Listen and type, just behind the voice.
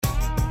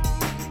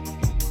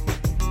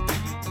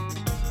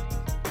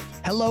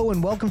Hello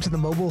and welcome to the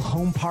Mobile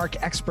Home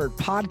Park Expert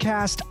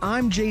Podcast.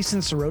 I'm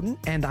Jason Sorotin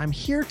and I'm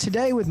here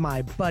today with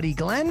my buddy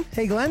Glenn.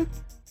 Hey Glenn.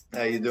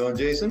 How you doing,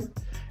 Jason?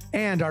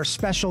 And our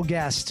special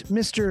guest,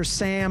 Mr.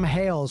 Sam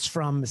Hales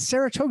from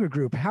Saratoga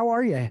Group. How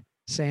are you,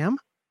 Sam?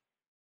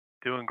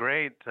 Doing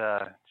great,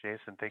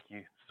 Jason. Thank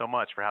you so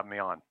much for having me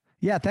on.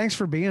 Yeah, thanks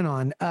for being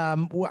on.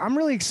 I'm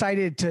really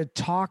excited to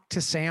talk to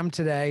Sam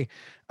today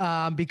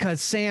because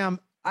Sam,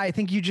 I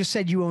think you just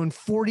said you own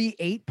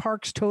 48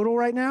 parks total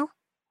right now?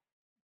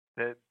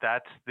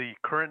 That's the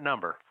current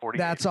number, 48.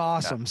 That's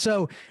awesome. Yeah.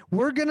 So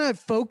we're going to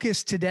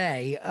focus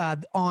today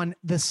on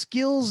the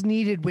skills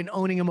needed when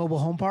owning a mobile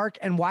home park,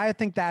 and why I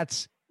think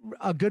that's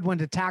a good one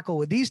to tackle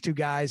with these two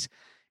guys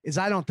is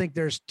I don't think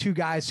there's two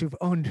guys who've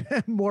owned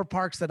more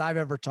parks that I've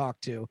ever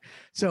talked to.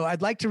 So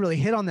I'd like to really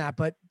hit on that.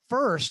 But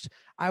first,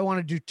 I want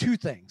to do two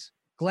things.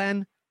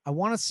 Glenn, I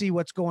want to see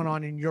what's going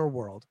on in your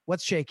world.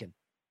 What's shaking?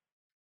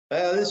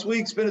 This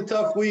week's been a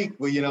tough week.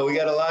 We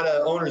got a lot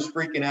of owners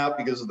freaking out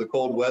because of the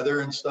cold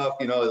weather and stuff.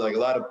 Like a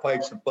lot of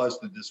pipes have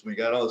busted this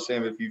week. I don't know,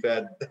 Sam, if you've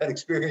had that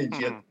experience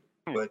yet,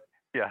 but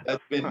yeah,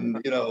 that's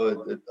been,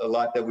 a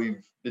lot that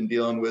we've been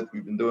dealing with.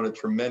 We've been doing a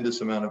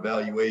tremendous amount of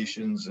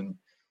valuations, and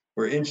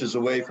we're inches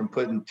away from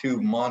putting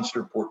two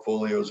monster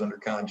portfolios under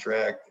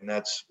contract, and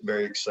that's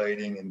very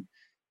exciting. And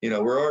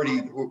we're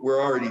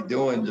already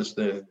doing just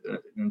an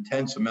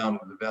intense amount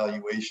of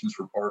evaluations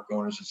for park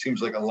owners. It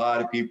seems like a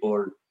lot of people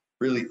are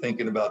really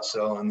thinking about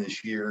selling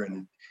this year,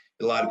 and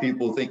a lot of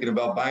people thinking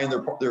about buying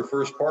their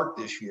first park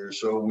this year.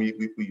 So we've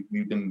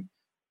been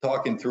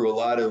talking through a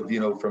lot of,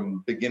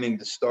 from beginning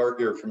to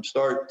start, or from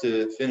start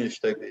to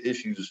finish type of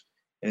issues.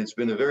 And it's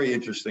been a very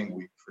interesting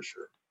week for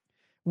sure.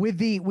 With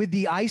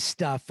the ice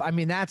stuff, I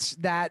mean,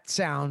 that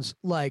sounds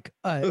like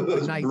a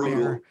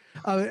nightmare.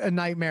 A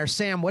nightmare.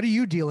 Sam, what are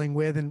you dealing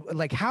with, and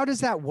like, how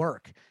does that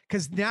work?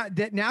 Because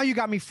now you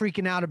got me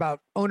freaking out about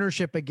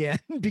ownership again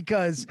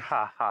because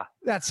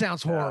that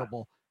sounds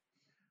horrible.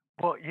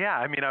 Well, yeah.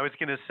 I mean, I was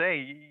going to say,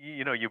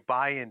 you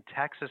buy in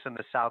Texas and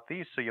the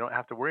Southeast, so you don't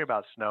have to worry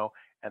about snow,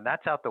 and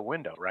that's out the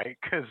window, right?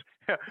 Because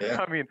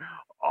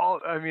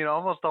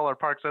almost all our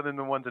parks, other than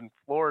the ones in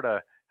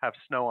Florida, have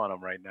snow on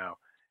them right now.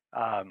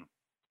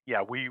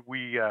 Yeah,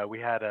 we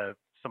had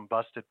some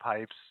busted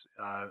pipes,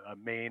 a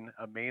main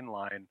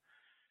line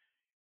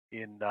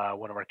in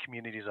one of our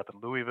communities up in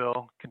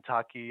Louisville,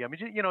 Kentucky. I mean,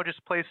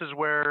 just places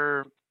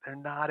where they're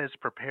not as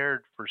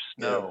prepared for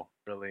snow,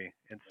 really.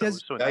 And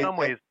so in some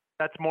ways,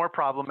 that's more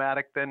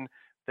problematic than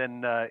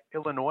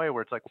Illinois,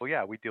 where it's like, well,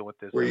 yeah, we deal with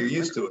this. Where you're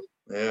used to it.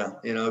 Yeah,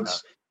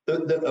 it's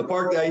the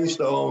park that I used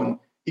to own,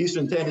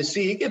 Eastern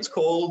Tennessee. It gets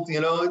cold.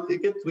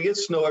 We get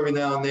snow every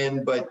now and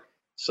then, but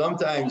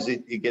sometimes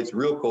it gets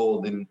real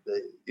cold, and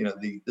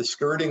the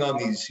skirting on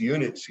these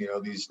units,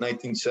 these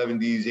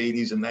 1970s,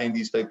 80s, and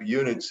 90s type of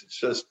units,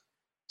 it's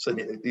a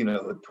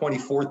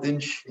 24th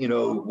inch,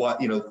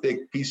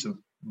 thick piece of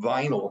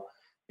vinyl,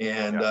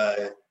 and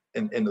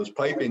those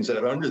pipings that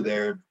are under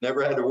there,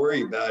 never had to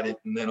worry about it.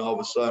 And then all of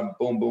a sudden,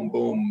 boom, boom,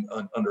 boom,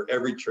 under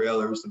every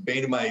trailer. It was the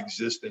bane of my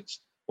existence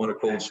when a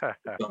cold snap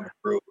was coming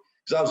through.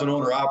 Because I was an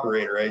owner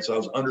operator, right? So I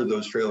was under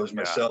those trailers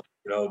myself,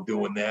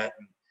 doing that.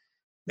 And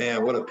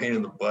man, what a pain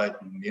in the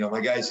butt. And,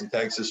 my guys in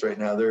Texas right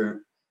now, they're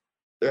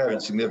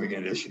having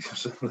significant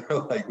issues. They're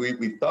like,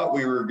 we thought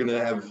we were going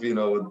to have,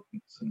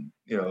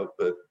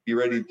 but be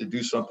ready to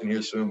do something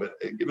here soon, but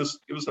give us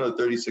another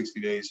 30,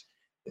 60 days.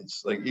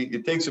 It's like,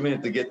 it takes a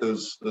minute to get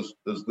those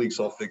leaks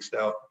all fixed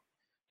out.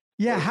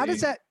 Yeah. How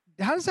does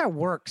that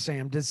work,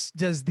 Sam? Does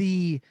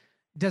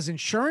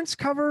insurance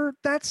cover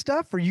that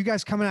stuff? Are you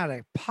guys coming out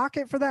of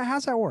pocket for that?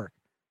 How's that work?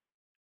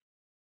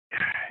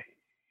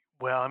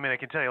 Well, I mean, I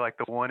can tell you, like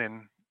the one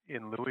in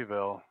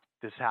Louisville,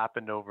 this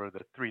happened over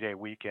the 3-day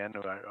weekend.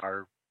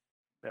 Our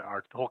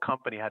whole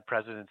company had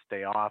President's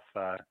Day off,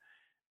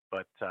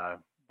 but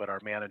our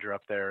manager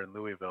up there in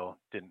Louisville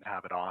didn't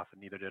have it off,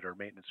 and neither did our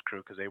maintenance crew,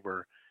 because they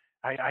were.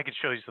 I could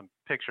show you some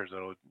pictures.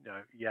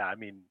 I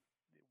mean,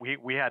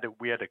 we had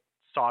to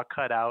saw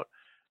cut out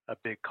a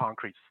big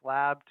concrete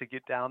slab to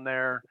get down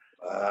there,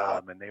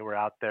 and they were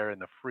out there in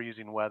the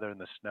freezing weather and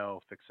the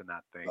snow fixing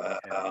that thing.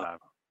 And,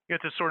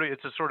 it's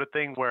a sort of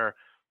thing where,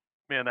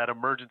 man, that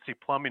emergency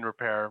plumbing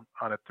repair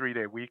on a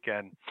 3-day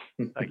weekend,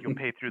 like you'll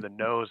pay through the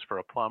nose for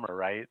a plumber,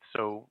 right?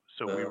 So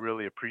we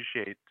really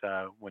appreciate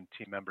when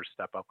team members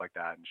step up like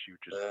that, and she would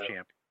just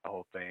champion the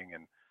whole thing,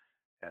 and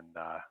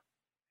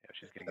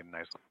she's getting a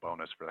nice little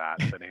bonus for that.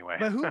 But anyway,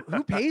 but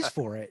who pays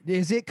for it?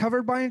 Is it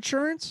covered by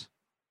insurance?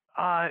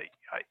 No.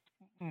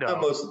 Not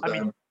most of the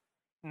time.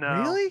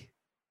 No. Really?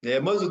 Yeah,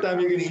 most of the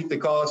time you're going to eat the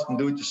cost and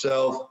do it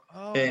yourself.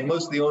 Oh. And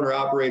most of the owner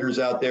operators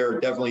out there are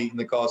definitely eating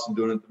the cost and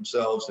doing it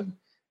themselves, and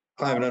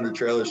climbing under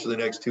trailers for the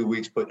next 2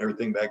 weeks, putting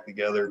everything back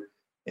together.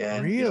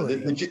 And really?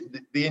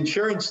 The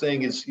insurance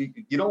thing is,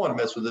 you don't want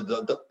to mess with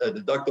a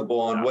deductible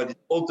on what is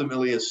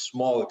ultimately a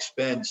small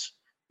expense,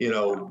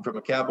 from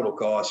a capital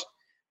cost,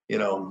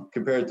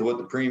 compared to what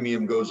the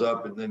premium goes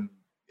up, and then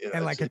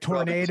and like a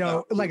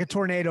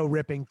tornado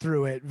ripping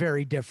through it,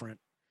 very different.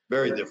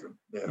 Very different.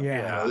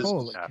 Yeah,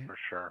 for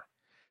sure.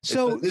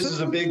 This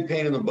is a big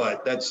pain in the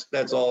butt.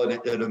 That's all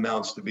it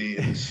amounts to be.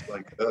 It's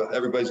like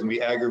everybody's gonna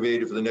be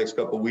aggravated for the next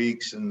couple of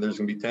weeks, and there's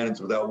gonna be tenants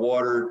without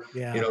water.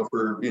 Yeah.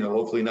 For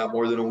hopefully not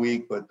more than a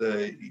week. But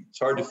it's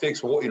hard to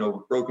fix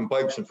broken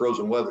pipes in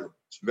frozen weather.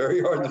 It's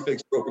very hard to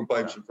fix broken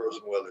pipes in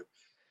frozen weather.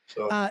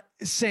 So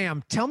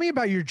Sam, tell me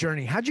about your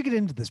journey. How'd you get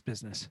into this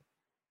business?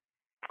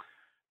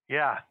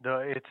 Yeah, no,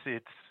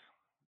 it's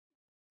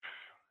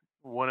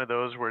one of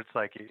those where it's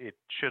like it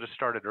should have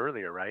started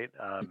earlier, right?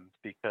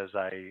 Because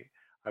I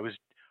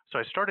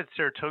started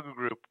Saratoga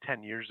Group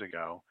 10 years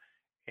ago,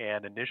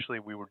 and initially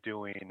we were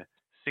doing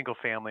single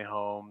family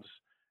homes.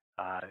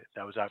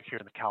 That was out here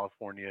in the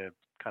California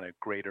kind of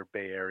greater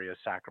Bay Area,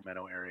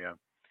 Sacramento area,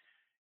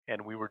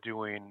 and we were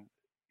doing,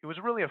 it was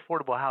really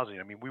affordable housing.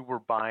 I mean, we were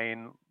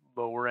buying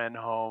lower end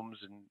homes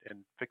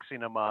and fixing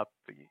them up,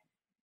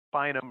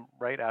 buying them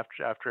right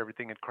after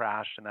everything had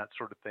crashed and that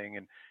sort of thing.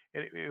 And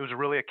it was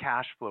really a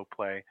cash flow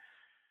play.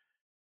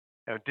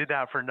 I did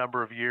that for a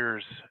number of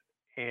years,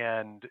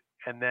 and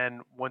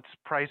then once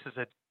prices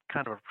had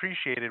kind of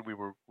appreciated, we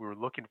were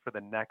looking for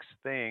the next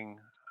thing,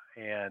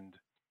 and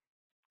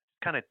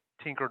kind of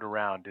tinkered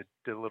around. Did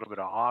a little bit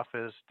of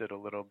office, did a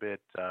little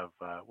bit of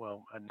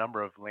a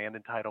number of land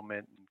entitlement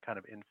and kind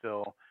of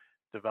infill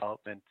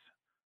development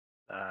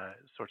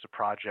sorts of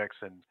projects,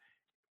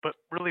 but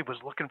really was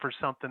looking for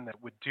something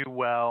that would do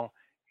well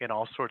in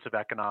all sorts of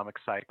economic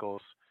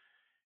cycles.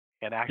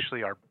 And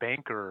actually, our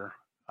banker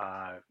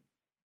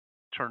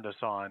turned us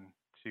on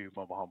to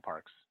mobile home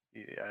parks,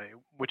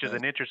 which is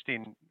an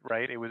interesting,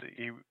 right?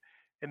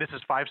 And this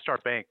is Five Star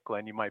Bank,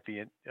 Glenn. You might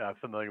be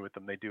familiar with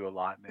them. They do a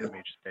lot in the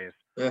MH space.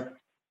 Yeah.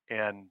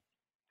 And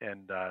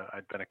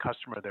I'd been a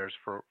customer of theirs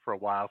for a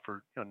while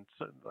for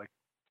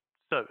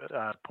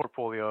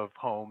portfolio of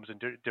homes and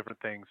different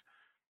things.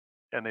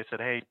 And they said,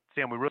 "Hey,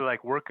 Sam, we really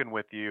like working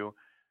with you,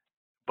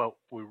 but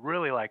we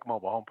really like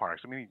mobile home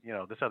parks. I mean,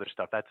 this other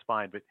stuff, that's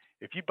fine. But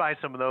if you buy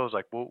some of those,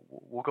 like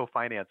we'll go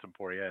finance them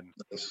for you." And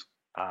nice.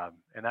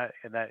 then I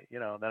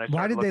started.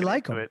 Why did they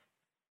like them?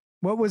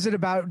 What was it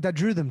about that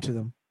drew them to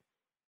them?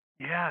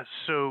 Yeah,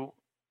 so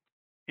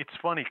it's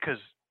funny because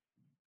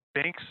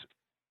banks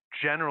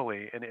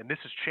generally, and this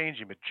is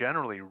changing, but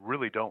generally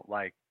really don't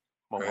like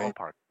mobile home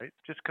parks, right?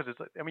 Just because it's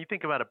like, I mean, you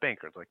think about a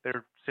banker, it's like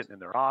they're sitting in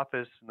their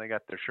office and they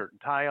got their shirt and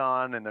tie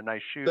on and their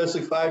nice shoes.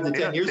 Especially 5 to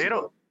 10 years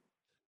ago.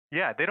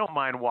 Yeah, they don't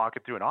mind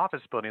walking through an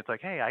office building. It's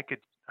like, hey, I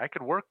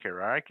could work here,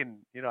 or I can,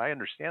 I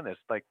understand this.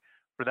 Like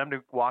for them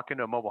to walk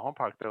into a mobile home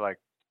park, they're like,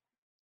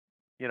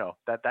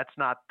 that's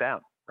not them,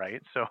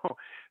 right? So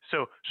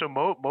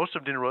most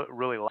of them didn't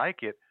really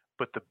like it,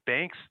 but the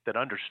banks that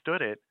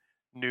understood it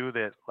knew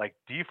that like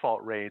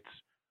default rates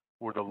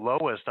were the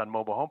lowest on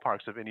mobile home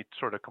parks of any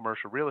sort of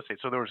commercial real estate.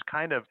 So there was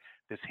kind of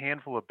this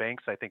handful of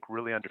banks I think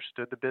really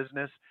understood the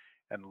business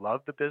and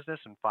loved the business,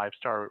 and Five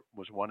Star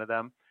was one of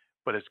them.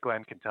 But as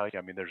Glenn can tell you,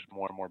 I mean, there's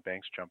more and more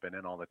banks jumping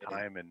in all the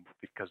time, and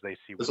because they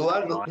see there's a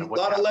lot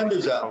of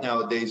lenders out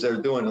nowadays that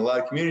are doing, a lot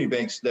of community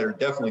banks that are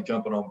definitely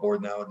jumping on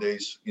board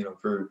nowadays,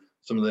 for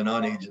some of the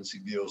non-agency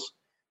deals.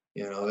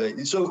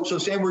 So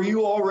Sam, were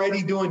you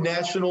already doing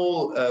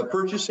national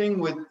purchasing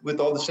with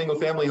all the single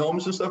family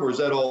homes and stuff, or is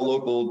that all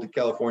local to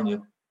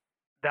California?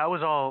 That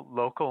was all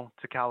local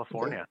to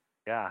California. Okay.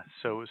 Yeah.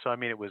 So I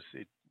mean,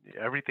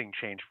 everything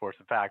changed for us.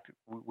 In fact,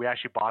 we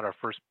actually bought our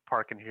first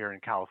park in here in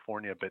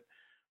California, but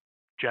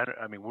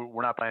I mean,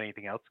 we're not buying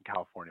anything else in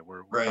California.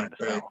 We're trying to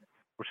sell.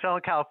 We're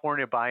selling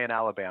California, buying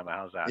Alabama.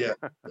 How's that? Yeah,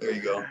 there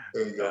you go.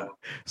 Yeah.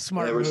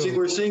 Smart. Yeah,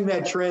 we're seeing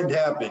that trend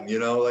happen,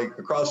 like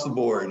across the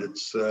board.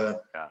 It's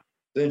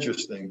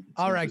interesting.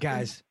 All right,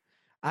 guys.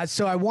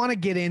 So I want to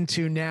get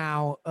into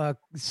now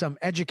some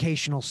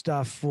educational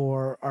stuff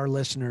for our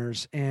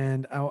listeners.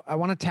 And I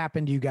want to tap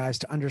into you guys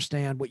to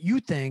understand what you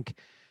think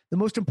the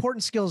most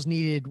important skills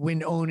needed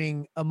when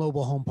owning a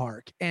mobile home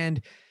park.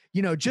 And,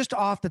 just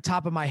off the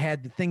top of my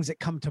head, the things that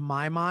come to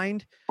my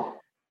mind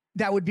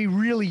that would be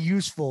really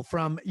useful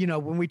from,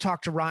 when we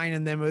talk to Ryan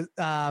and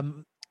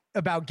them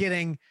about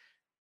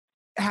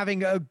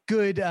having a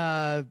good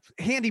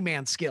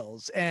handyman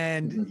skills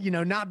and,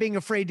 not being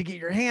afraid to get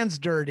your hands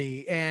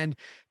dirty. And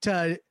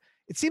it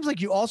seems like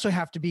you also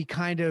have to be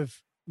kind of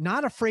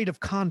not afraid of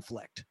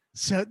conflict.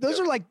 So those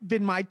are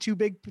been my two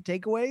big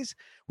takeaways,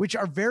 which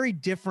are very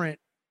different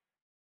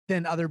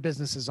than other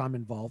businesses I'm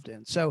involved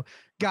in. So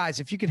guys,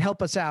 if you could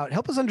help us out,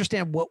 help us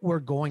understand what we're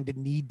going to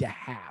need to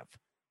have.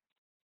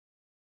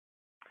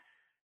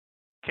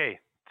 Okay.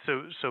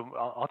 So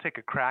I'll take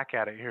a crack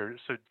at it here.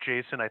 So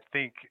Jason, I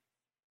think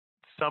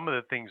some of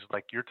the things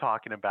like you're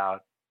talking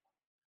about,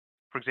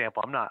 for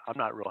example, I'm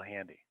not real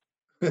handy.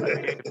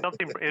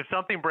 If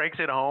something breaks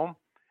at home,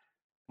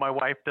 my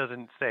wife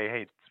doesn't say,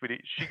 "Hey,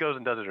 sweetie," she goes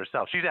and does it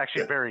herself. She's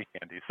actually very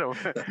handy. So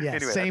yeah,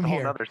 anyway, same that's a whole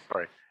here. other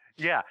story.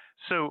 Yeah.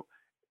 So,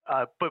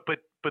 but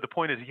the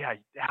point is,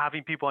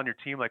 having people on your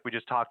team, like we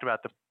just talked about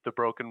the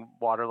broken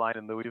water line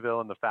in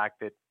Louisville, and the fact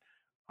that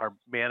our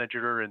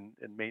manager and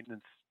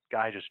maintenance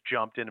guy just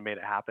jumped in and made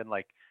it happen.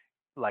 Like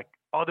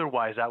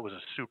otherwise that was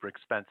a super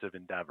expensive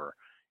endeavor.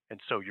 And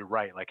so you're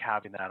right, like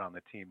having that on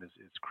the team is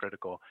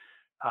critical.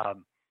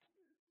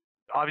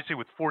 obviously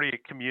with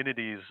 48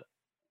 communities,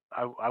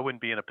 I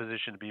wouldn't be in a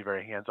position to be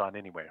very hands-on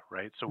anyway,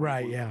 right? So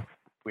Right. Yeah.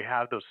 we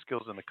have those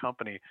skills in the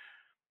company.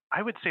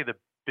 I would say the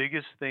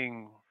biggest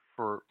thing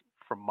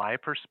from my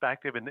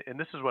perspective, and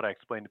this is what I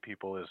explain to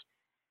people, is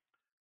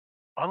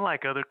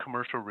unlike other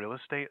commercial real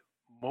estate,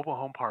 mobile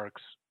home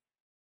parks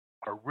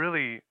are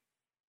really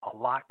a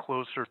lot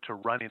closer to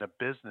running a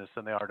business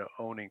than they are to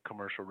owning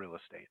commercial real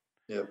estate.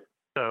 Yep.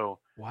 So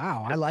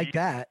Wow. I like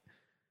that.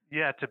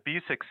 yeah, to be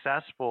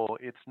successful,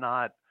 it's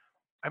not,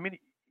 I mean,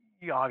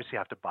 you obviously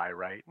have to buy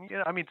right. You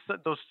know, I mean,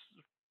 those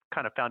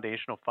kind of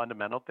foundational,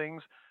 fundamental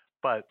things,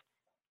 but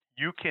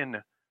you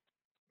can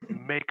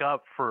make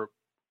up for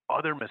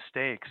other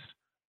mistakes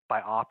by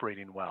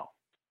operating well.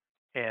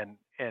 And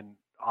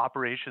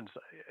operations,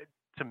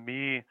 to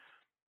me,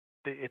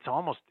 it's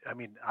almost, I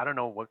mean, I don't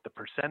know what the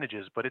percentage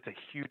is, but it's a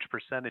huge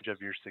percentage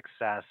of your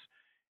success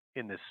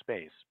in this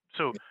space.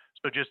 So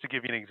just to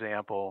give you an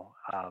example,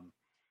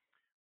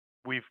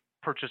 we've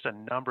purchased a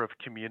number of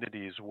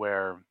communities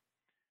where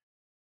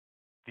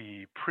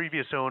the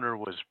previous owner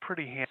was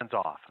pretty hands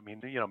off. I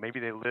mean, you know, maybe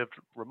they lived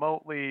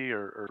remotely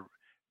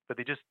but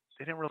they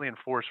didn't really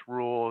enforce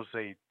rules.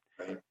 They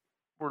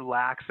were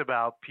lax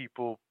about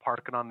people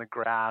parking on the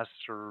grass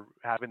or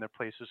having their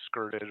places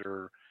skirted,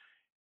 or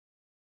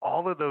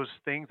all of those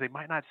things. They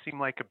might not seem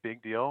like a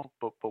big deal,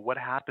 but what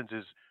happens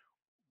is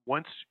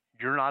once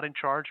you're not in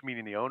charge,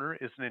 meaning the owner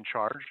isn't in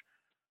charge,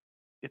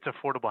 it's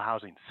affordable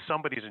housing.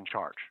 Somebody's in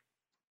charge,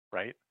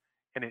 right?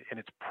 And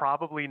it's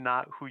probably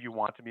not who you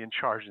want to be in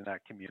charge in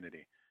that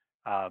community.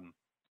 I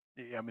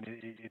mean,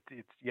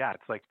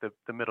 it's like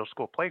the middle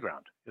school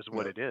playground is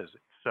what it is.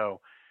 So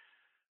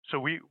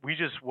we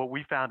just, what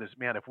we found is,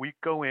 man, if we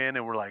go in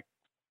and we're like,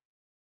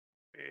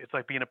 it's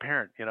like being a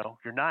parent, you know,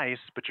 you're nice,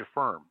 but you're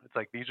firm. It's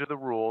like, these are the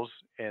rules,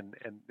 and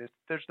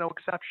there's no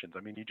exceptions.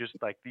 I mean, you just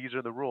like, these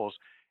are the rules.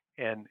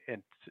 And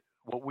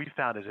what we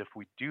found is if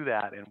we do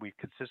that and we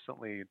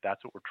consistently,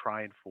 that's what we're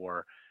trying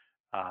for,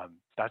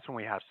 that's when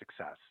we have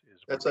success.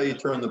 That's how you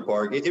turn the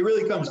park. It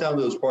really comes down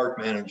to those park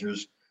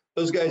managers.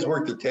 Those guys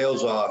work their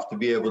tails off to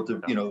be able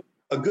to, you know,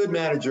 a good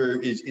manager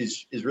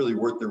is really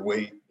worth their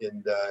weight.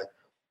 And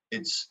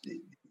it's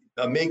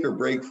a make or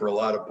break for a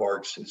lot of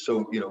parks.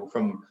 So, you know,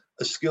 from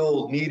a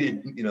skill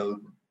needed, you know,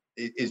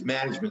 is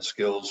management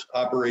skills,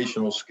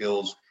 operational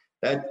skills.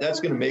 That's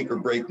going to make or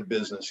break the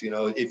business. You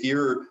know, if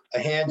you're a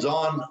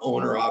hands-on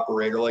owner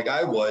operator like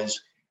I was,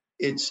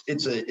 it's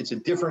a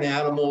different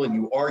animal, and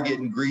you are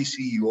getting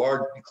greasy. You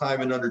are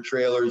climbing under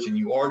trailers, and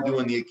you are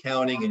doing the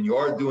accounting, and you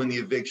are doing the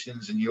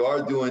evictions, and you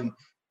are doing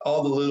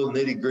all the little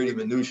nitty-gritty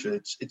minutia.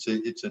 It's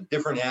a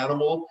different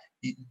animal.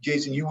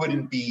 Jason, you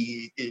wouldn't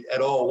be at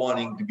all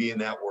wanting to be in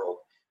that world.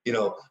 You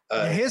know,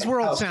 his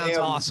world sounds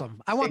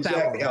awesome. I want that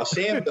world. How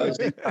Sam does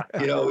it,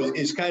 you know,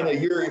 is kind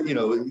of your, you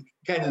know,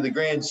 kind of the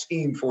grand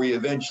scheme for you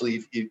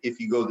eventually if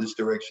you go this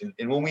direction.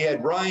 And when we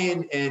had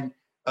Ryan and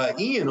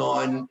Ian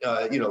on,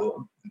 you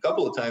know, a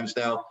couple of times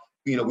now,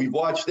 you know, we've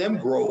watched them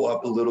grow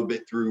up a little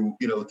bit through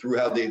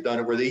how they've done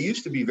it, where they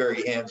used to be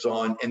very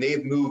hands-on, and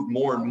they've moved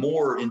more and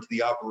more into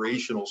the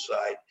operational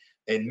side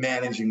and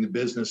managing the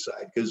business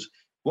side. Because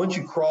once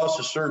you cross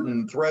a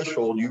certain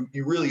threshold, you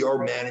really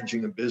are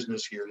managing a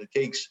business here. It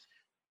takes,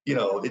 you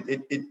know,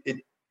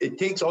 it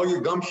takes all your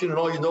gumption and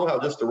all your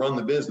know-how just to run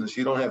the business.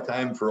 You don't have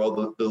time for all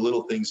the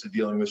little things to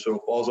dealing with. So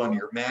it falls on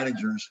your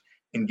managers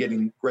and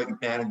getting great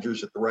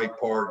managers at the right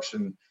parks.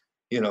 And,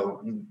 you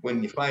know,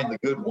 when you find the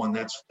good one,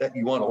 that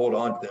you want to hold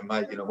on to them.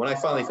 When I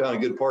finally found a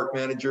good park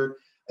manager,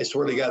 I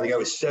swear to God, the guy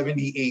was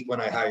 78 when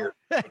I hired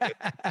him.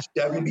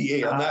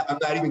 78. I'm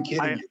not even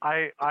kidding you.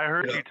 I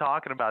heard you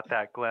talking about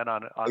that, Glenn,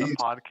 on the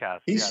podcast.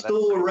 He's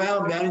still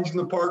around managing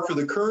the park for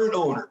the current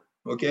owner.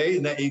 Okay.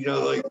 And that, you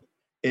know, like,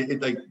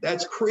 like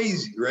that's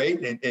crazy,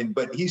 right?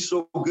 But he's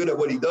so good at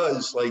what he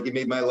does, like it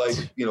made my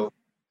life, you know,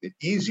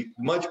 easy,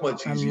 much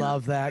easier. I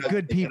love that.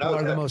 Good people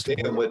are the most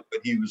important. What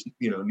he was,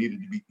 you know,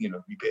 needed to be, you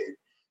know, be paid.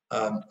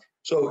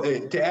 So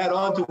to add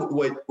on to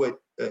what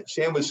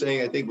Sam was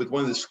saying, I think with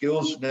one of the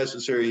skills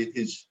necessary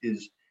is,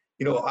 you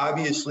know,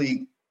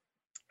 obviously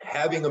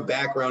having a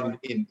background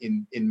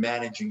in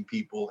managing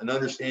people and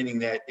understanding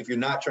that if you're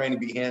not trying to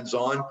be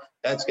hands-on,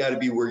 that's got to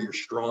be where you're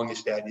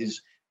strongest at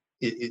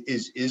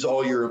is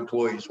all your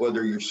employees,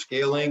 whether you're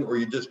scaling or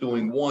you're just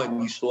doing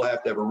one, you still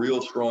have to have a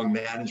real strong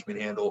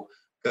management handle,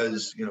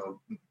 because, you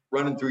know,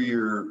 running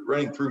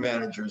through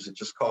managers, it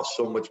just costs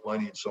so much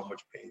money and so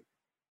much pain.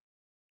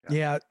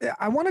 Yeah,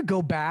 I want to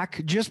go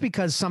back just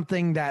because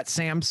something that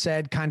Sam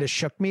said kind of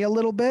shook me a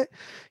little bit.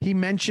 He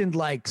mentioned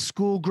like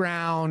school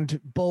ground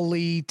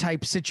bully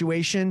type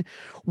situation.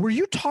 Were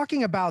you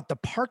talking about the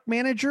park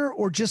manager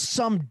or just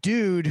some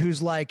dude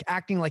who's like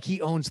acting like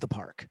he owns the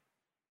park?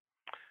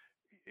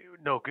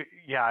 No,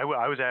 yeah,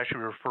 I was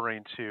actually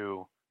referring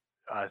to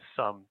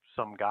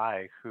some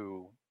guy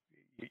who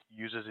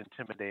uses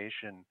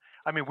intimidation.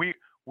 I mean,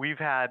 we've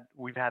had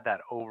that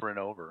over and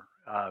over.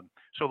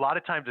 So a lot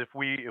of times, if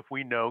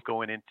we know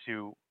going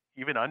into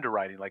even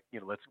underwriting, like, you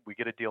know, we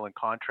get a deal in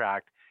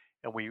contract,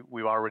 and we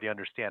already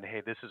understand,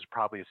 hey, this is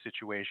probably a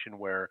situation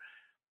where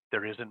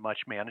there isn't much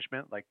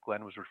management like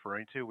Glenn was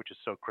referring to, which is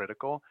so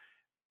critical,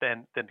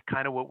 then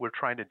kind of what we're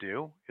trying to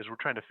do is we're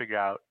trying to figure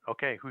out,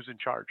 okay, who's in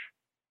charge?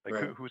 Like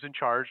Right. who's in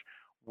charge?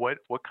 What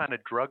kind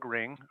of drug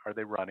ring are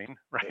they running?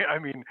 Right. I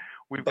mean,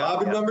 we've Bob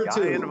got and number the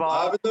two. FBI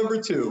involved. Bob and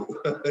number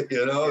two.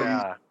 You know,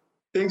 Yeah.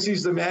 he thinks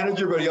he's the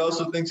manager, but he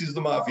also thinks he's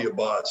the mafia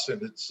boss,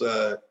 and it's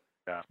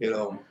Yeah. you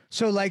know.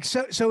 So like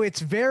so it's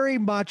very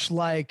much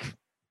like,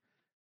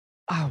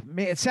 oh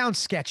man, it sounds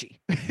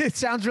sketchy. It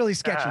sounds really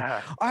sketchy.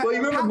 Well,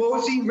 you remember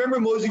Mosey? Remember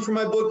Mosey from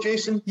my book,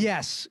 Jason?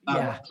 Yes.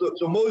 Yeah.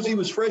 So Mosey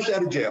was fresh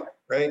out of jail,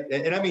 right?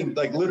 And I mean,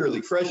 like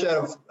literally fresh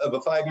out of a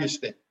 5-year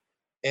stint.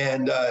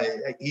 And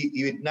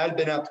he had not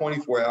been out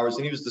 24 hours,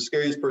 and he was the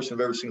scariest person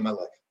I've ever seen in my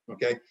life.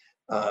 Okay.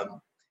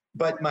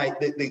 But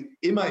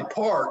in my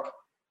park,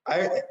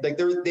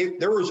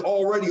 there was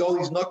already all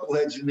these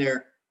knuckleheads in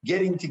there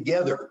getting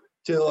together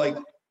to like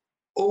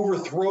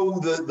overthrow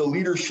the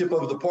leadership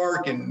of the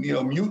park and, you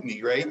know,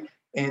 mutiny, right?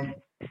 And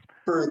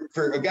for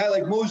a guy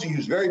like Mosey,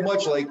 who's very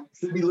much like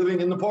should be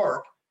living in the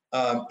park,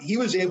 he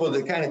was able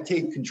to kind of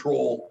take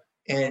control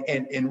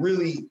and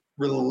really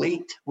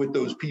relate with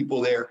those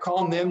people there,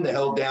 calm them the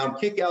hell down,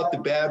 kick out the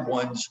bad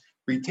ones,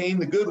 retain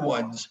the good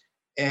ones.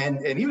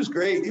 And he was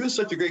great. He was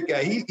such a great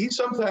guy. He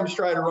sometimes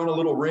tried to run a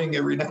little ring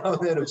every now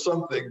and then of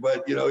something,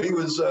 but you know, he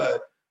was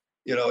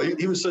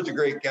he was such a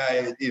great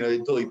guy, you know,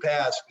 until he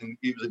passed, and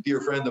he was a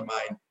dear friend of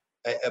mine.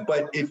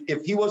 But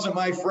if he wasn't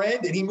my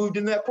friend and he moved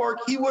in that park,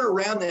 he would have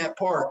ran that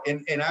park,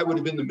 and I would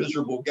have been the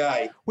miserable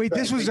guy. Wait,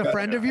 this was a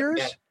friend of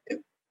yours?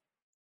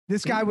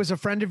 This guy was a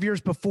friend of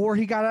yours before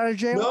he got out of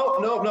jail?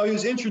 No. He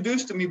was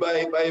introduced to me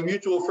by a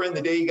mutual friend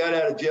the day he got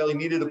out of jail. He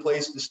needed a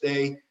place to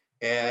stay.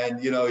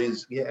 And, you know,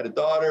 he had a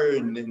daughter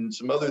and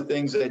some other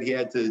things that he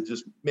had to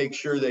just make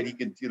sure that he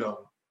could, you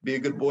know, be a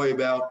good boy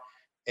about.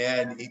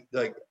 And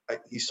I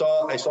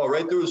saw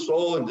right through his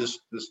soul, and just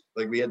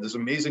like we had this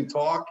amazing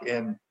talk,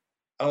 and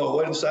I don't know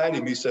what inside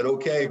him. He said,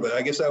 okay, but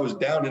I guess I was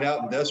down and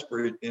out and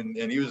desperate, and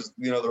he was,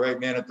 you know, the right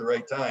man at the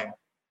right time.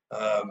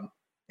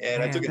 And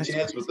man, I took a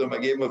chance with him. I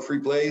gave him a free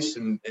place,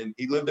 and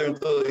he lived there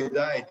until he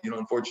died, you know,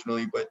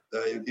 unfortunately, but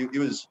he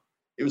was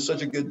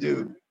such a good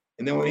dude.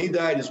 And then when he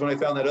died is when I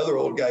found that other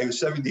old guy who was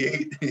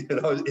 78, you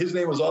know, his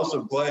name was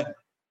also Glenn.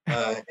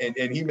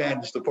 And he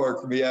managed the park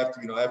for me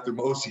after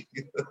Mosey.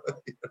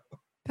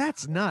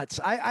 That's nuts.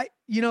 I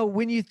you know,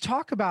 when you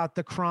talk about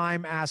the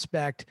crime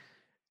aspect,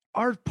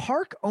 are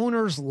park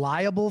owners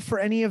liable for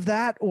any of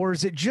that? Or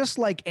is it just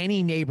like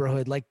any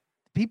neighborhood? Like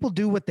people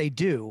do what they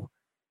do.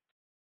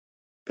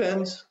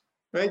 Depends,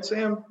 right,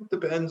 Sam? It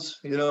depends.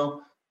 You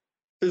know,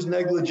 there's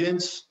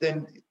negligence,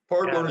 then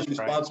park owner's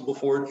responsible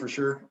for it for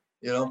sure.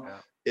 You know,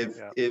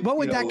 if what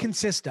would that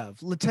consist of?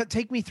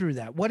 Take me through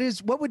that.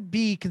 What would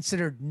be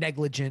considered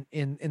negligent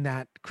in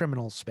that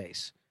criminal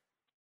space?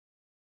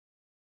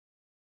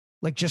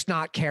 Like just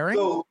not caring?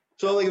 So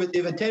like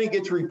if a tenant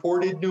gets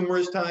reported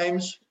numerous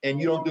times and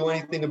you don't do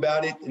anything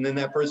about it, and then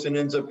that person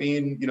ends up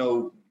being, you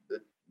know,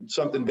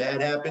 something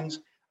bad happens,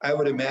 I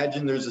would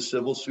imagine there's a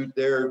civil suit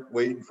there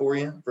waiting for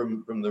you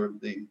from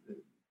the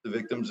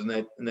victims in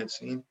that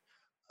scene.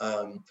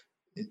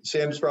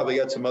 Sam's probably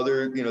got some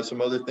other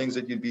things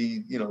that you'd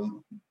be, you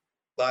know,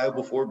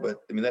 liable for, but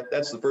I mean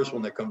that's the first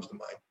one that comes to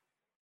mind.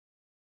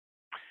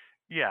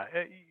 Yeah,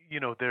 you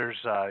know, there's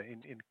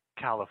in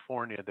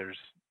California, there's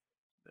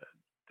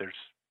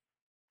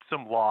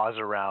some laws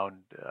around,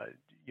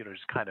 you know,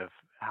 just kind of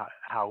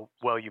how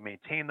well you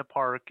maintain the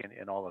park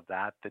and all of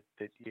that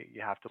you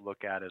have to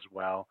look at as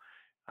well.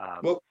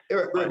 Well,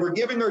 we're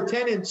giving our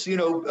tenants, you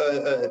know,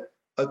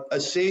 a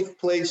safe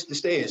place to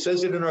stay. It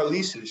says it in our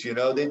leases, you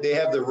know, they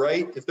have the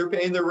right, if they're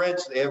paying their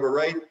rents, they have a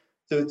right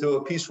to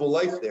a peaceful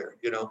life there,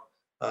 you know.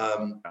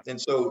 And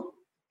so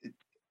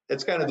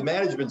that's kind of the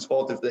management's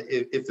fault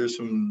if there's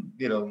some,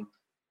 you know,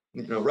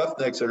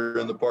 roughnecks that are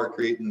in the park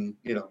creating,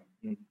 you know,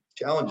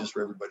 challenges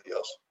for everybody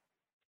else.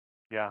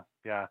 Yeah.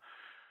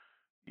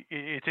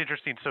 It's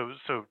interesting. So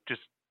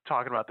just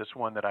talking about this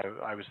one that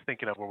I was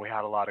thinking of, where we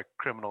had a lot of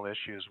criminal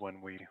issues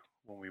when we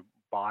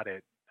bought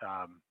it.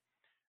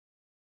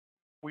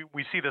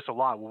 We see this a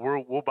lot.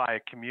 We'll buy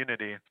a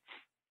community,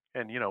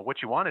 and you know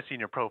what you want to see in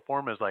your pro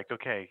forma is like,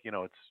 okay, you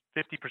know, it's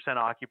 50%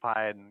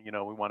 occupied, and you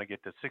know we want to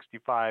get to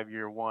 65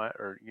 year one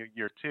or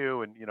year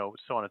two, and you know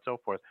so on and so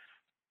forth.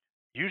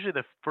 Usually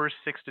the first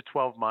 6 to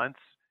 12 months,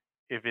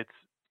 if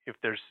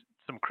there's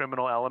some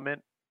criminal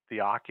element,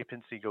 the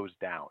occupancy goes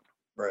down,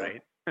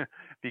 right?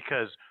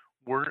 Because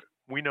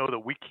we know that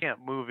we can't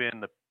move in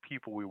the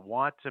people we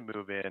want to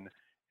move in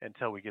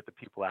until we get the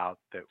people out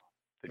that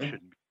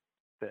shouldn't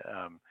be.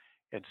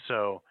 And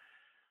so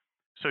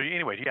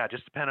anyway, yeah,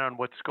 just depending on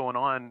what's going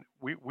on,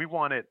 we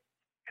want it,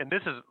 and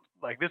this is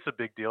a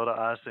big deal to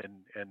us,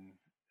 and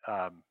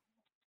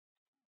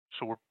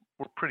so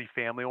we're pretty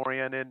family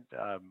oriented.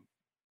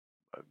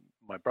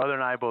 My brother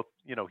and I both,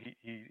 you know,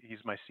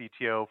 he's my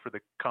CTO for the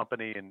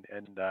company, and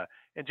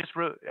just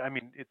really, I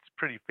mean, it's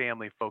pretty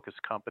family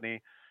focused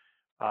company,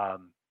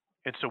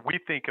 and so we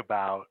think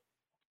about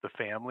the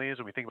families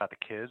and we think about the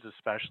kids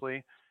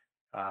especially,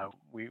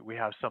 we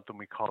have something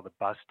we call the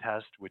bus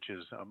test, which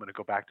is, I'm going to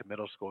go back to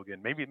middle school again.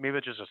 Maybe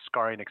it's just a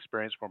scarring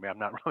experience for me. I'm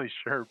not really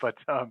sure, but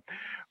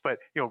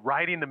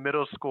riding the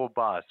middle school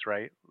bus,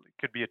 right,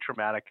 could be a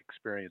traumatic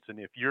experience. And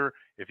if you're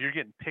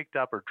getting picked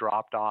up or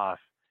dropped off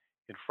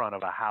in front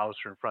of a house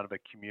or in front of a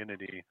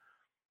community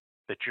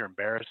that you're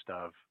embarrassed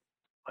of,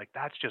 like,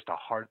 that's just a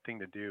hard thing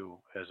to do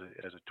as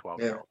a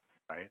 12-year-old,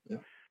 right? Yeah.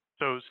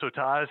 So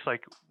to us,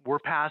 like, we're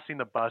passing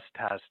the bus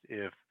test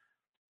if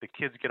the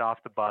kids get off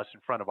the bus in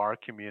front of our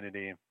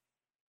community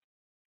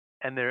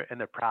and they're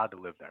proud to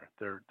live there.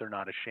 They're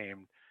not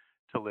ashamed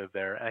to live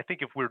there. And I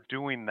think if we're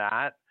doing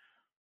that,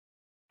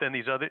 then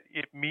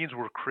it means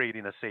we're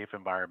creating a safe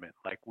environment.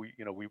 Like, we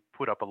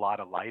put up a lot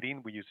of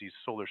lighting. We use these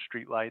solar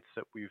street lights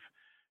that we've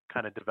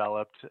kind of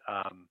developed.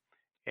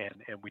 And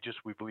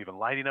we believe in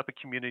lighting up a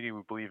community.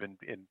 We believe in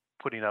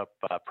putting up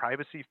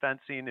privacy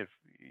fencing,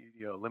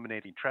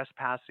 eliminating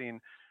trespassing.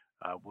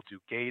 We'll do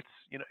gates,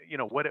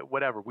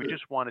 whatever. We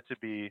just want it to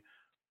be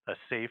a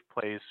safe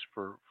place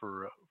for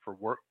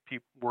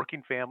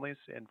working families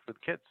and for the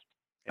kids.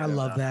 And, I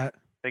love that.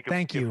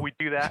 Thank you. If we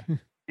do that,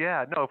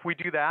 if we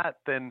do that,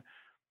 then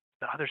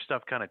the other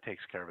stuff kind of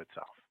takes care of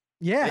itself.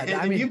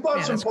 Yeah, and you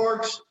bought some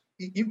parks.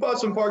 You bought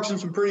some parks in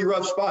some pretty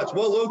rough spots,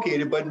 well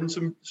located, but in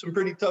some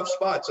pretty tough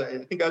spots. I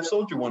think I've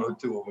sold you one or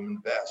two of them in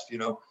the past,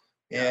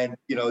 and,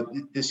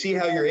 to see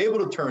how you're able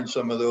to turn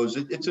some of those,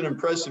 it's an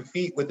impressive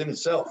feat within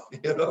itself,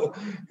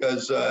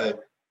 because,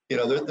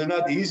 they're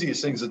not the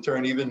easiest things to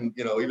turn, even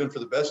for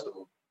the best of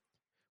them.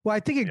 Well, I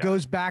think it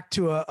goes back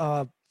to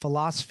a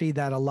philosophy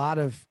that a lot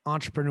of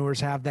entrepreneurs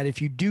have, that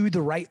if you do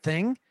the right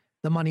thing,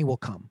 the money will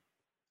come.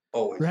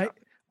 Always. Right?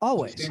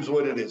 Always. It seems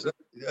what it is.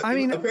 I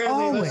mean, apparently,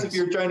 always. Unless if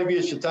you're trying to be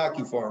a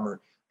shiitake farmer.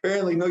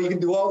 Apparently, no, you can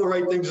do all the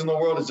right things in the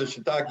world as a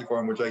shiitake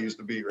farmer, which I used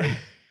to be, right?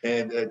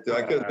 And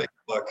I couldn't make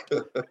luck.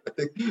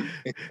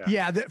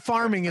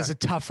 Farming is a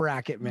tough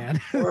racket, man.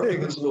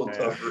 Farming is a little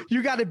tougher.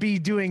 You got to be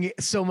doing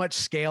so much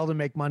scale to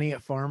make money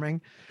at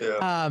farming.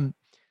 Yeah.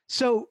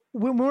 So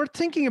when we're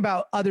thinking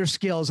about other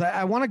skills,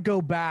 I want to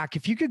go back.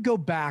 If you could go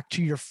back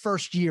to your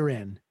first year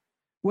in,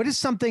 what is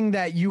something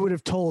that you would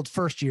have told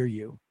first year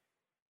you?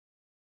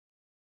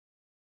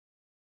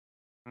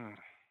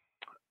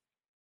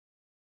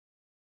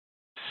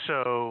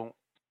 So,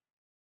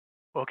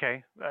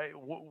 okay,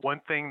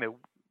 one thing that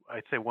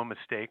I'd say, one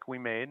mistake we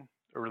made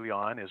early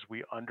on is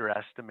we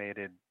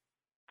underestimated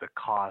the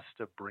cost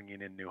of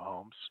bringing in new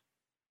homes.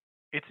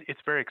 It's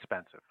very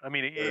expensive. I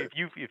mean, if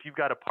you've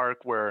got a park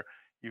where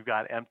you've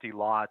got empty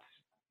lots,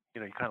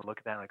 you kind of look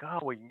at that like, oh,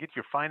 well, you can get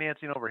your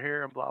financing over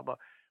here and blah blah.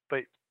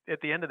 But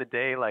at the end of the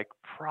day, like,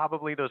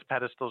 probably those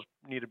pedestals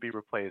need to be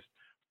replaced.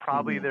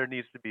 Probably there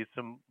needs to be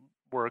some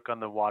work on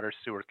the water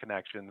sewer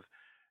connections.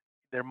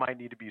 There might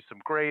need to be some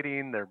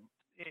grading.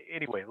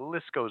 Anyway, the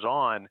list goes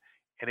on,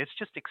 and it's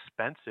just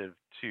expensive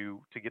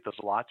to get those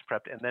lots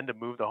prepped, and then to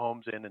move the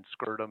homes in and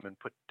skirt them and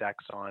put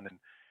decks on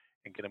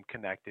and get them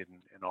connected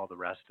and all the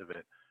rest of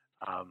it.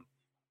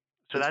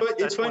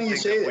 It's funny you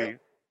say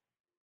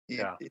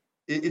that.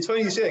 It's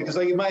funny you say that, because,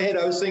 like, in my head,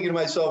 I was thinking to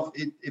myself,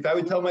 if I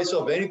would tell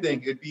myself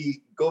anything, it'd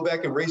be go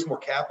back and raise more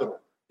capital.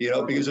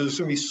 Because there's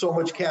going to be so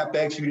much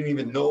CapEx you didn't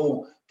even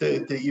know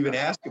to even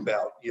ask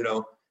about.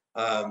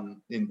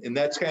 And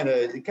that's kind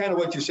of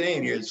what you're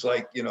saying here. It's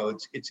like,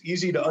 it's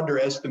easy to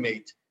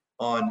underestimate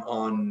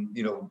on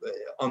the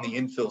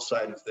infill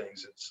side of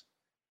things.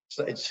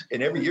 It's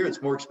and every year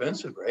it's more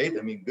expensive, right?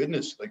 I mean,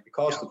 goodness, like the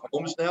cost of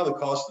homes now, the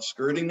cost of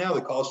skirting now,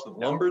 the cost of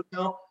lumber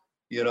now.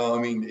 I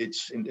mean,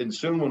 and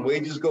soon when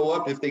wages go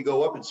up, if they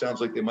go up, it sounds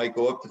like they might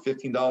go up to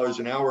 $15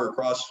 an hour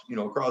across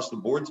the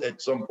boards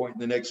at some point in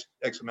the next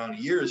X amount of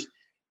years.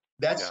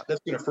 That's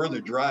going to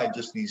further drive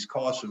just these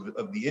costs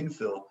of the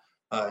infill.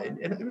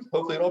 And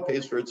hopefully it all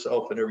pays for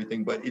itself and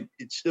everything, but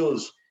it still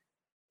is.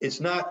 It's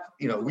not,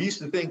 we used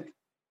to think,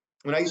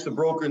 when I used to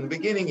broker in the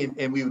beginning,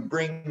 and we would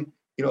bring,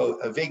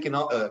 a vacant,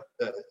 a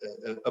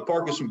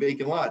park with some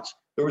vacant lots,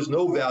 there was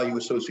no value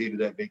associated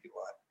with that vacant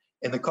lot.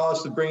 And the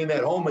cost of bringing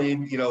that home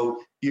in,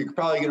 you're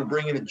probably going to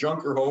bring in a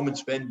junker home and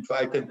spend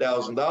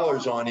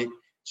 $5,000-$10,000 on it.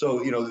 So,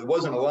 there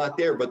wasn't a lot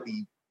there, but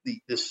the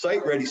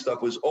site ready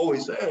stuff was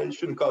always, it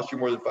shouldn't cost you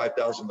more than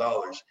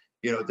 $5,000,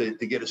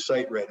 to get a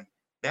site ready.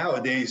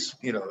 Nowadays,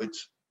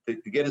 it's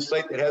to get a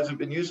site that hasn't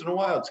been used in a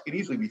while, it could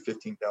easily be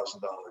 $15,000,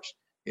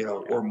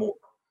 or more.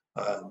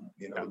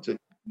 To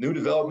new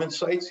development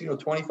sites,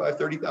 $25,000,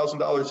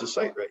 $30,000 a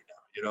site right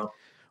now,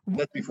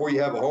 That's before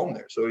you have a home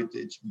there. So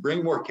it's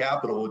bring more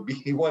capital would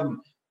be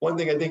one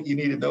thing I think you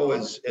need to know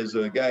as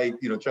a guy,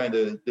 trying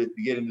to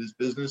get into this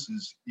business,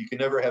 is you can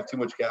never have too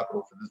much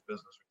capital for this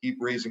business. Keep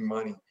raising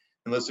money,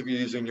 unless if you're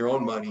using your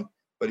own money.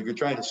 But if you're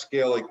trying to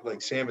scale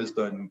like Sam has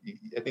done,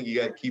 I think you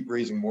got to keep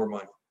raising more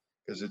money,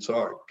 because it's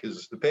hard.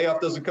 Because the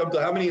payoff doesn't come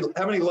to how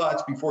many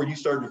lots before you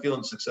started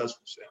feeling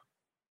successful, Sam?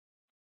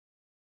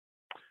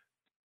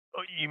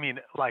 Oh, you mean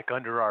like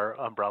under our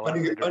umbrella?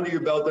 Under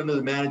your belt, under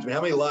the management,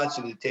 how many lots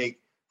did it take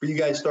for you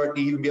guys start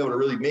to even be able to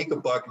really make a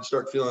buck and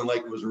start feeling like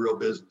it was a real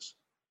business?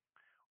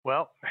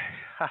 Well,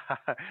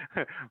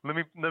 let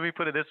me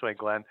put it this way,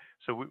 Glenn.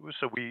 So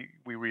we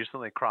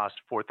recently crossed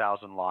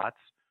 4,000 lots,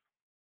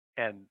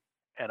 and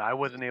I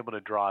wasn't able to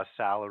draw a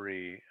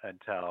salary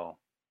until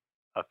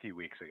a few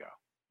weeks ago.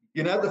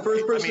 You're not the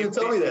first person to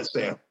tell me that,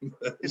 Sam.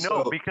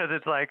 No, because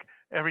it's like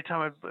every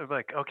time I'm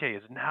like, okay,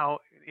 is now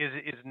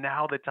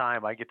the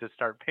time I get to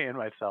start paying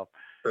myself?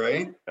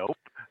 Right?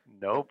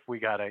 Nope. We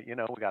gotta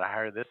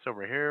hire this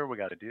over here. We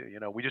gotta do,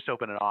 we just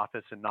opened an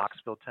office in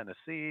Knoxville,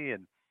 Tennessee,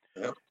 and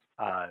Yep.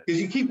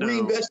 Because you keep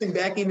reinvesting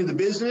back into the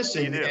business,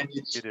 and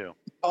you do.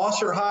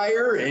 Costs are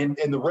higher, and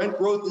the rent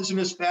growth isn't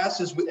as fast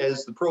as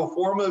the pro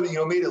forma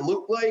made it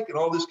look like, and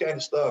all this kind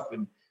of stuff.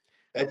 And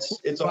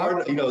it's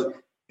hard.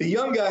 The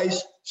young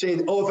guys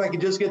say, "Oh, if I could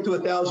just get to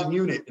 1,000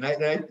 unit," and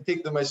I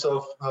think to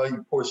myself, "Oh,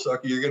 you poor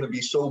sucker! You're going to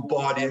be so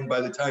bought in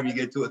by the time you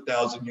get to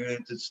 1,000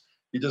 units.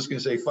 You're just going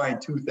to say, fine,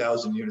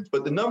 2,000 units."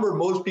 But the number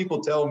most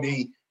people tell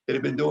me that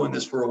have been doing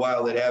this for a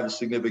while that have a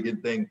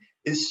significant thing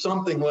is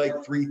something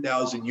like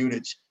 3,000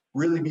 units.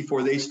 Really,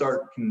 before they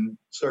can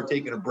start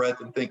taking a breath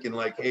and thinking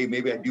like, "Hey,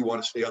 maybe I do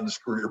want to stay on this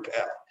career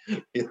path."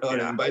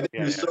 And by then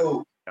you're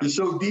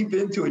so deep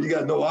into it, you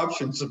got no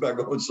options about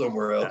going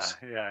somewhere else.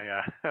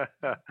 Yeah.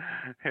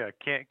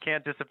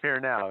 Can't disappear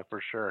now for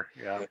sure.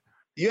 Yeah.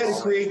 You had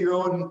to create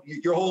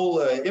your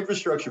whole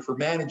infrastructure for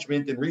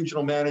management and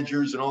regional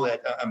managers and all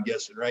that. I'm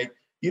guessing, right?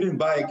 You didn't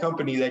buy a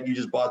company that you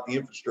just bought the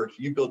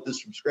infrastructure. You built this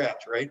from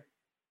scratch, right?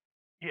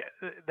 Yeah,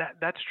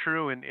 that's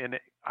true. And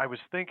I was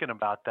thinking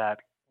about that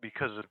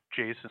because of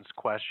Jason's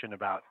question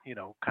about,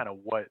 kind of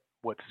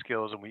what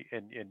skills,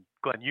 and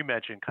Glenn, you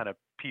mentioned kind of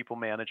people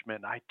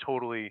management. I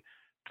totally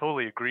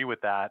agree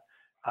with that.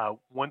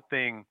 One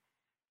thing,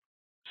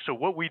 so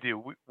what we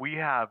do, we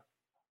have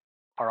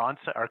our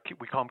on-site,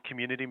 we call them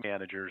community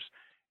managers,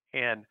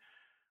 and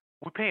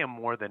we pay them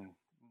more than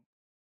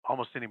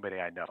almost anybody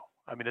I know.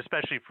 I mean,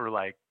 especially for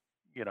like,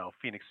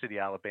 Phoenix City,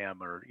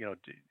 Alabama, or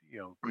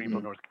Greenville,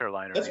 North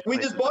Carolina. We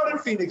just bought in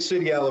Phoenix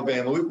City,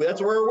 Alabama.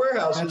 That's where our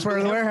warehouse is. That's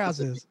where the warehouse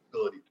is.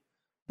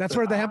 That's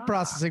where the hemp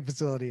processing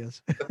facility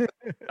is.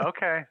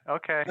 Okay.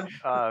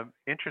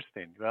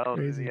 Interesting. Well,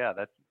 crazy. Yeah,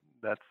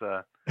 that's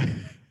a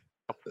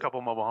couple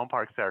mobile home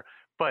parks there.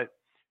 But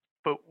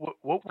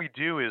what we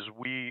do is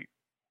we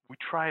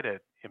try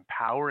to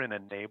empower and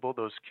enable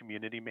those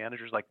community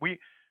managers. Like we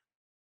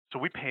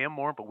pay them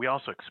more, but we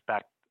also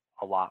expect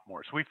a lot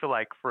more. So we feel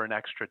like for an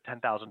extra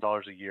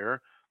 $10,000 a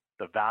year,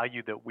 the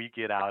value that we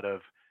get out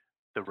of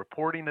the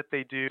reporting that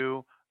they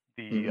do,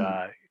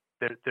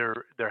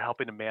 they're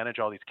helping to manage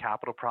all these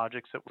capital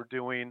projects that we're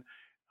doing.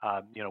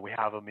 We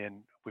have them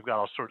we've got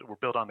all sorts. We're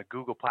built on the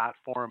Google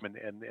platform,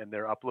 and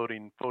they're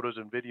uploading photos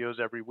and videos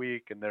every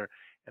week, and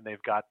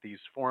they've got these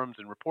forums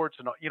and reports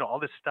and all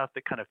this stuff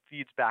that kind of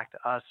feeds back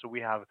to us, so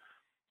we have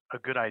a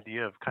good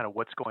idea of kind of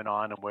what's going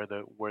on and where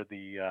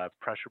the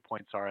pressure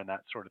points are and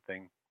that sort of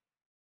thing.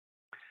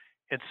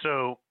 And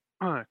so,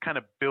 kind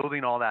of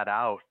building all that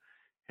out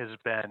has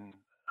been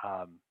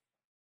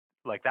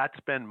that's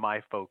been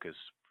my focus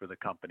for the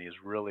company, is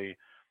really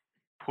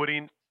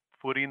putting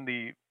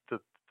the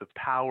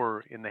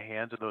power in the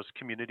hands of those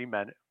community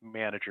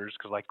managers,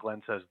 because like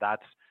Glenn says,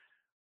 that's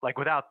like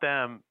without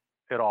them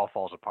it all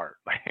falls apart.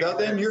 Without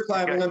them, you're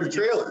climbing under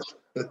trailers.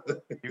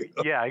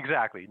 Yeah,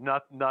 exactly.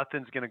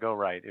 Nothing's going to go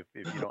right if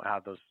you don't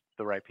have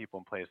the right people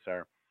in place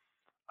there.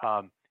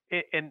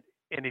 And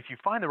if you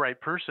find the right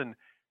person,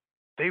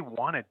 they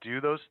want to do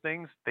those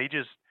things. They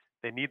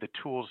need the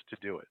tools to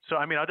do it. So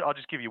I mean, I'll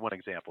just give you one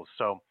example.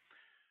 So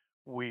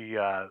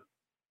we're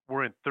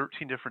in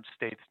 13 different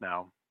states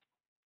now.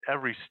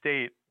 Every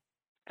state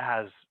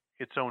has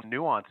its own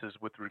nuances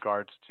with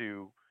regards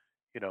to,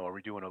 are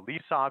we doing a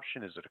lease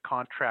option? Is it a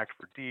contract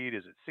for deed?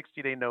 Is it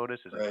 60-day notice?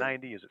 Is it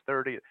 90? Is it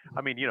 30?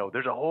 I mean,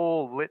 there's a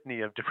whole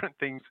litany of different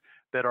things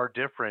that are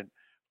different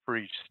for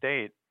each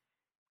state.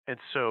 And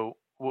so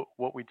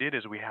what we did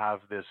is we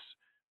have this,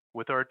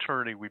 with our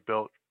attorney, we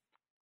built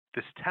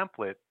this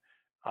template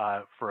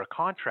for a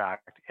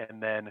contract,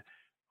 and then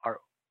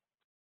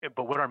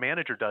but what our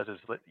manager does is,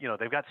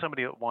 they've got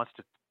somebody that wants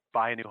to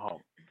buy a new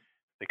home.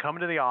 They come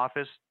into the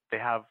office. We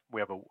have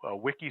a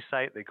wiki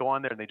site. They go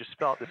on there and they just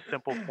fill out this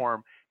simple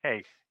form.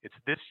 Hey, it's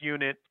this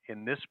unit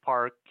in this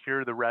park.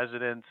 Here are the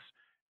residents.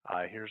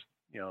 Here's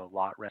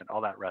lot rent,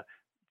 all that rest.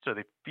 So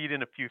they feed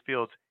in a few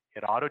fields.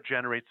 It auto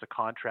generates the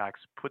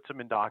contracts, puts them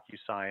in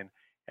DocuSign,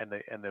 and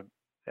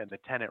the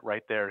tenant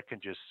right there can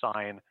just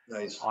sign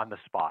on the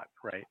spot,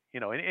 right?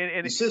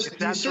 And it's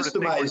that sort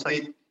of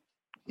thing.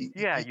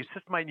 Yeah, you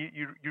systemize.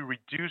 You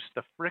reduce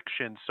the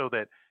friction so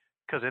that,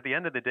 because at the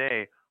end of the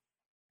day,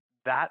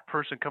 that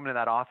person coming to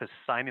that office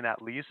signing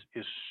that lease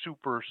is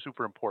super,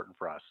 super important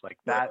for us. Like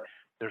that,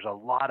 there's a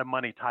lot of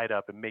money tied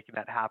up in making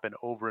that happen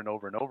over and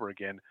over and over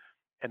again.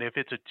 And if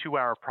it's a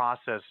 2-hour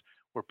process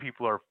where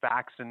people are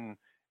faxing,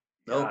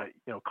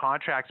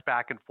 contracts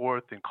back and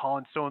forth and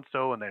calling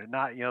so-and-so, and they're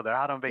not, they're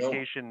out on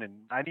vacation and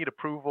I need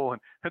approval.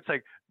 And it's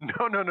like,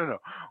 no.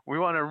 We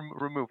want to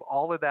remove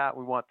all of that.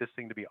 We want this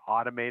thing to be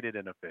automated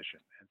and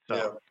efficient. And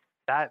so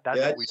that's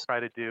what we try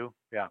to do.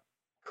 Yeah.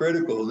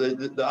 critical.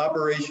 The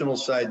operational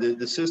side, the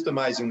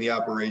systemizing the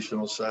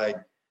operational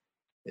side,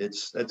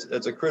 that's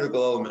a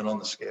critical element on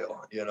the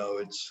scale. You know,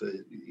 it's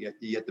you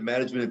get the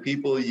management of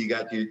people, you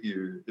got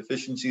your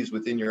efficiencies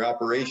within your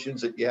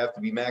operations that you have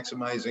to be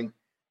maximizing.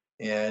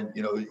 And,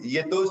 you know, you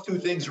get those two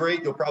things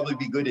right, you'll probably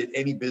be good at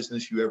any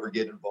business you ever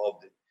get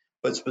involved in.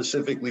 But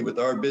specifically with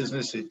our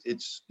business,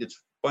 it's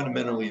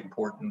fundamentally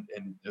important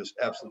and just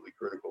absolutely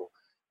critical.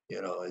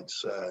 You know,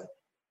 it's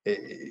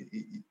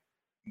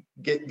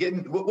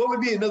what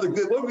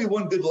would be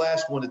one good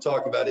last one to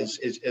talk about as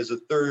a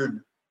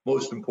third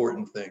most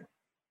important thing?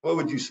 What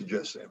would you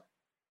suggest, Sam?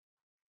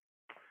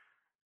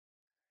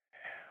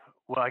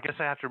 Well, I guess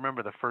I have to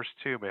remember the first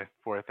two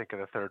before I think of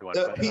the third one.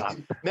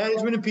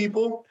 Management of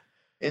people,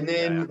 and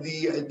then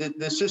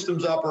the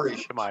systems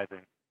operations.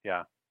 Optimizing.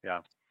 Yeah.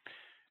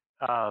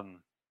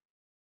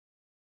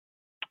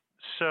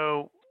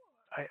 So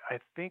I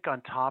think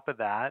on top of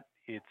that,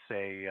 it's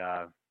there's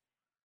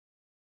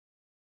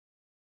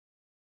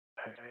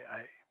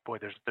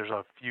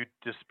a few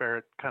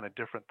disparate kind of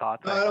different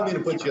thoughts. No, I don't mean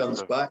to put you on the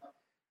spot.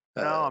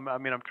 No,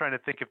 I'm trying to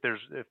think if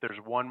there's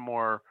one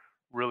more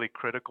really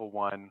critical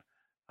one.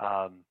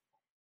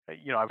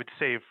 You know, I would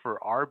say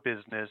for our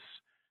business,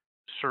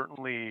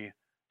 certainly,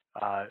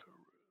 I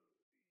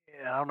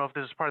don't know if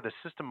this is part of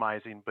the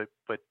systemizing,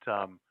 but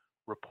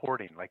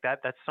reporting like that.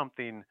 That's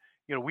something,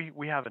 you know,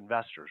 we have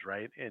investors,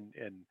 right? And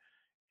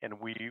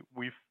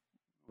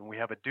we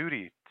have a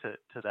duty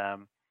to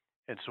them,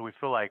 and so we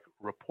feel like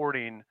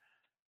reporting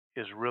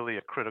is really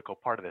a critical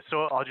part of this.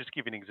 So I'll just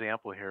give you an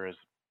example here. Is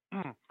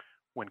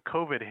when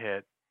COVID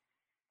hit,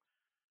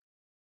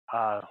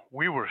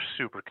 we were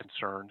super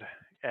concerned,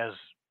 as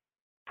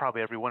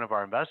probably every one of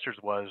our investors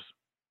was.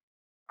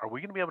 Are we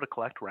going to be able to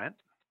collect rent?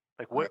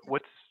 Like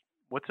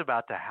what's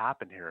about to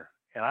happen here?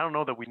 And I don't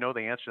know that we know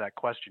the answer to that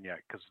question yet,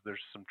 because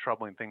there's some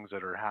troubling things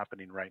that are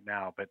happening right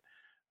now. But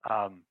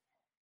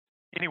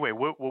anyway,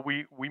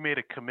 we made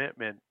a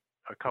commitment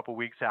a couple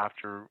weeks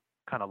after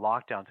kind of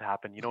lockdowns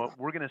happened. You know what?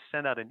 We're going to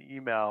send out an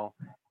email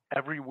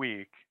every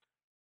week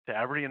to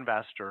every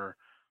investor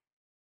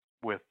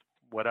with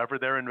whatever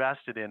they're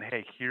invested in.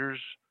 Hey, here's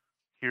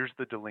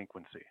the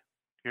delinquency.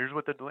 Here's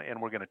what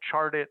and we're going to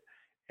chart it,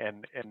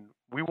 and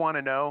we want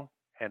to know,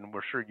 and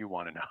we're sure you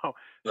want to know.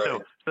 Right.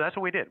 So that's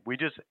what we did. We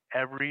just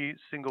every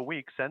single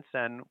week since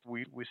then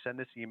we send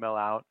this email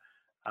out,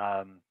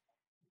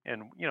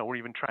 and you know, we're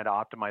even trying to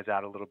optimize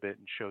that a little bit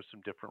and show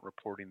some different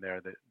reporting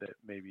there that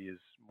maybe is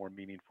more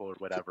meaningful or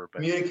whatever.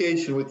 But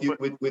communication with your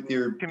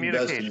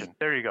communication. Investors.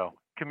 There you go.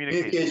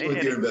 Communication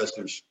with your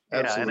investors.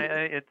 Absolutely.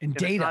 Yeah, and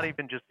data. It's not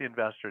even just the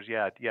investors.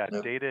 Yeah.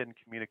 No. Data and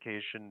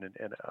communication,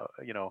 and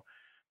you know,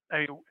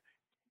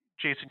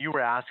 Jason, you were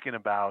asking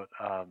about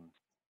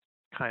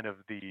kind of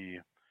the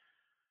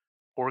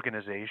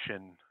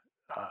organization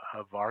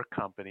of our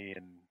company,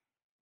 and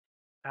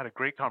had a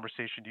great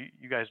conversation.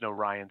 You guys know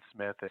Ryan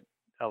Smith at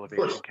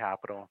Elevation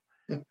Capital.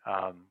 Yeah.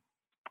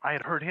 I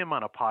had heard him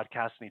on a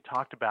podcast, and he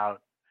talked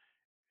about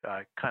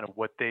kind of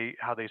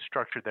how they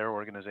structured their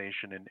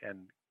organization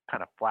and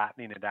kind of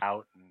flattening it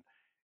out,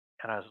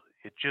 and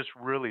it just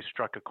really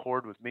struck a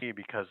chord with me,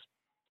 because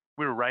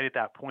we were right at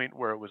that point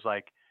where it was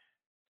like,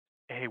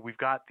 hey, we've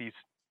got these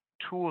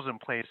tools in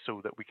place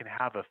so that we can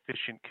have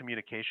efficient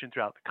communication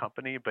throughout the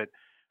company, but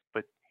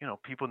you know,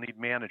 people need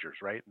managers,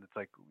 right? And it's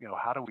like, you know,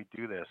 how do we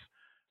do this?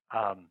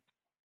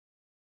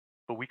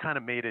 But we kind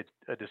of made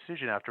a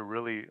decision after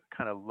really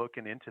kind of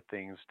looking into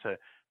things to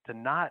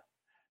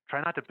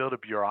try not to build a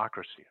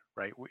bureaucracy,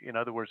 right? In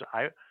other words,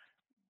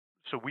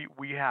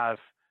 we have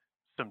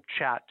some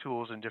chat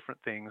tools and different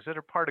things that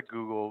are part of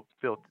Google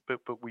built,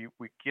 but we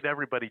get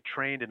everybody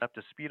trained and up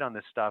to speed on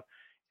this stuff.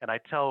 And I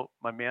tell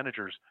my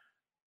managers,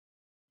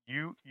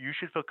 you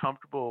should feel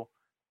comfortable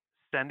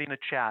sending a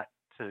chat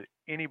to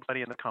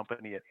anybody in the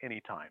company at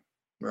any time.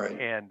 Right.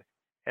 And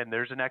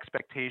there's an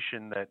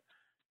expectation that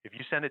if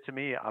you send it to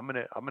me, I'm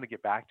gonna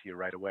get back to you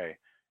right away.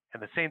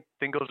 And the same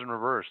thing goes in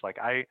reverse. Like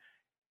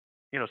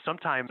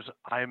sometimes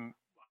I'm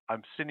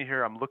sitting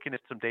here, I'm looking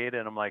at some data,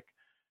 and I'm like,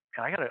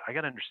 I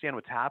gotta understand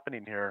what's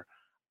happening here.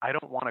 I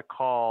don't want to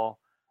call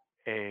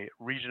a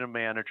regional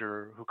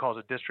manager who calls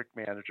a district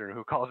manager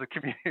who calls a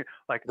community.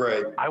 Like,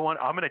 right. I'm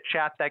going to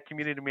chat that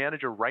community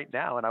manager right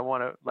now, and I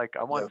want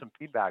some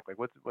feedback. Like,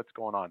 what's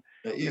going on?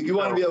 You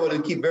want to be able to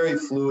keep very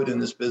fluid in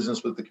this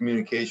business with the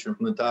communication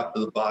from the top to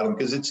the bottom,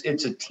 because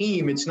it's a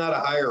team. It's not a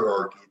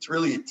hierarchy. It's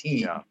really a team.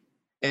 Yeah.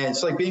 And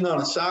it's like being on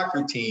a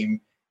soccer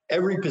team.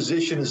 Every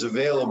position is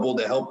available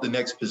to help the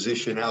next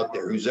position out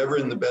there. Who's ever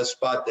in the best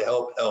spot to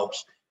help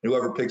helps. And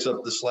whoever picks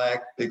up the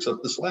slack picks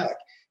up the slack.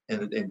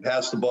 And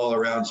pass the ball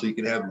around so you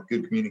can have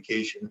good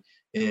communication,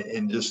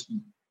 and just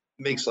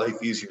makes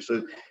life easier.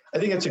 So I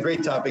think that's a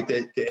great topic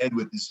to end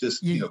with, is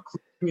just,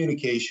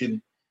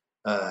 communication,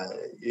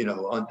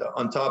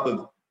 on top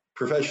of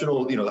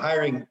professional,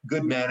 hiring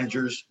good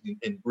managers,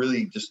 and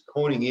really just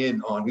honing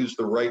in on who's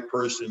the right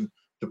person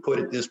to put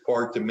at this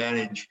park, to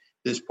manage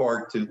this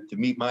park, to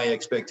meet my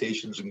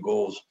expectations and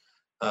goals,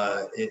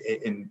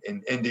 and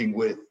ending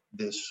with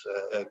this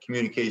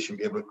communication,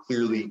 be able to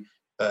clearly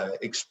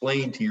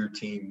explain to your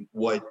team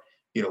what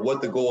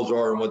the goals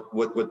are and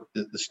what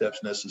the steps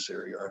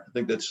necessary are. I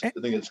think that's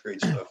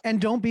great stuff. And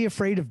don't be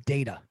afraid of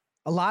data.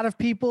 A lot of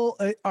people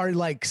are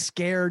like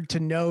scared to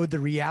know the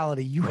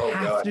reality. You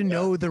have to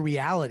know the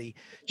reality.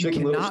 You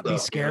cannot be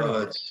scared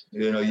of it.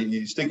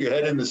 You stick your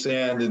head in the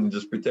sand and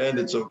just pretend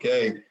it's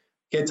okay.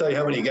 Can't tell you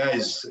how many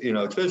guys,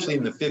 especially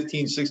in the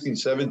 15, 16,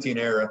 17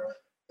 era,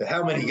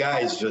 how many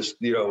guys just,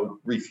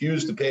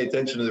 refused to pay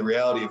attention to the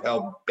reality of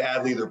how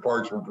badly their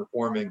parks were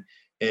performing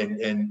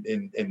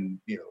and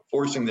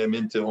forcing them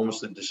into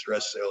almost a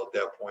distress sale at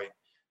that point.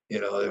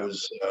 It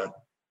was,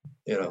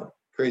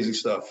 crazy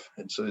stuff.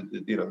 And so,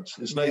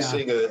 it's nice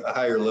seeing a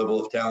higher level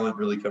of talent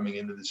really coming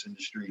into this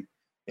industry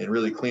and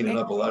really cleaning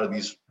up a lot of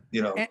these,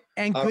 and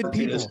good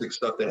people. Opportunistic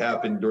stuff that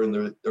happened during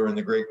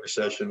the Great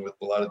Recession with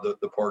a lot of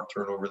the park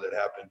turnover that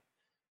happened.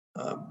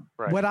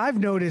 Right. What I've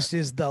noticed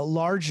is the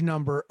large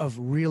number of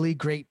really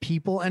great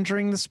people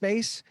entering the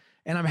space.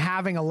 And we're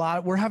having a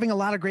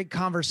lot of great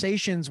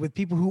conversations with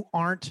people who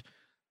aren't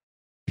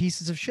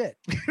pieces of shit,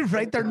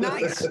 right? They're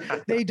nice.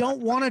 They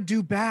don't want to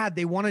do bad.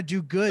 They want to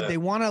do good. They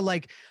want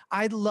to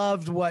I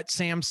loved what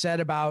Sam said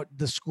about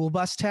the school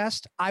bus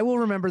test. I will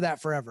remember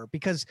that forever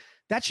because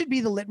that should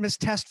be the litmus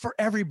test for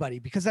everybody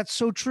because that's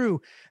so true.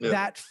 Yeah.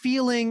 That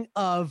feeling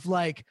of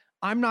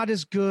I'm not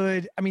as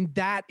good. I mean,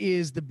 that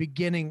is the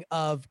beginning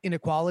of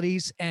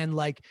inequalities and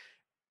lack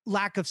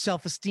of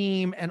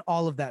self-esteem and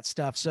all of that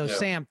stuff. So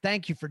Sam,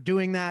 thank you for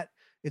doing that.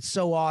 It's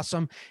so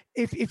awesome.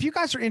 If you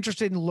guys are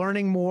interested in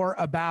learning more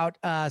about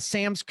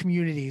Sam's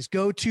communities,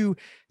 go to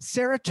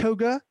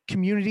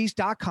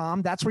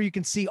SaratogaCommunities.com. That's where you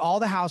can see all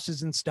the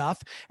houses and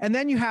stuff. And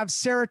then you have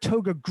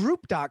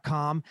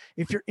SaratogaGroup.com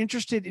if you're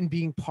interested in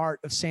being part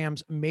of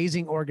Sam's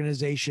amazing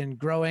organization,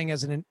 growing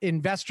as an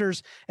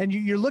investors, and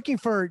you're looking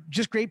for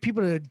just great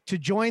people to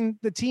join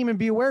the team and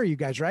be aware of you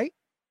guys, right?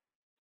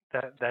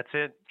 That's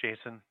it,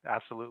 Jason.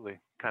 Absolutely.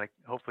 Kind of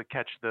hopefully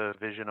catch the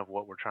vision of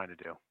what we're trying to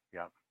do.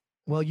 Yeah.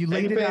 Well, you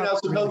laid it out. Paying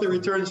out some healthy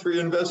returns for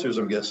your investors,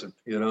 I'm guessing,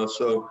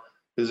 so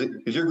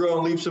because you're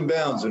growing leaps and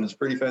bounds and it's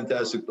pretty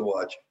fantastic to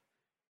watch.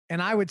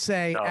 And I would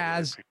say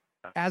as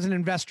an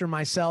investor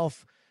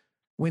myself,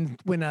 when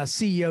a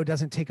CEO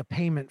doesn't take a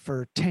payment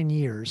for 10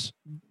 years,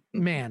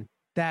 man,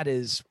 that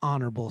is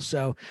honorable.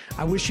 So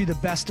I wish you the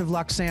best of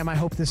luck, Sam. I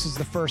hope this is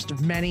the first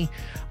of many.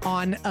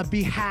 On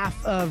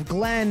behalf of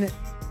Glenn,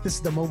 this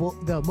is the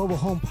Mobile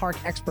Home Park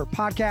Expert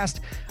Podcast.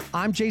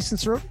 I'm Jason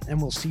Saratoga,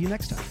 and we'll see you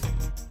next time.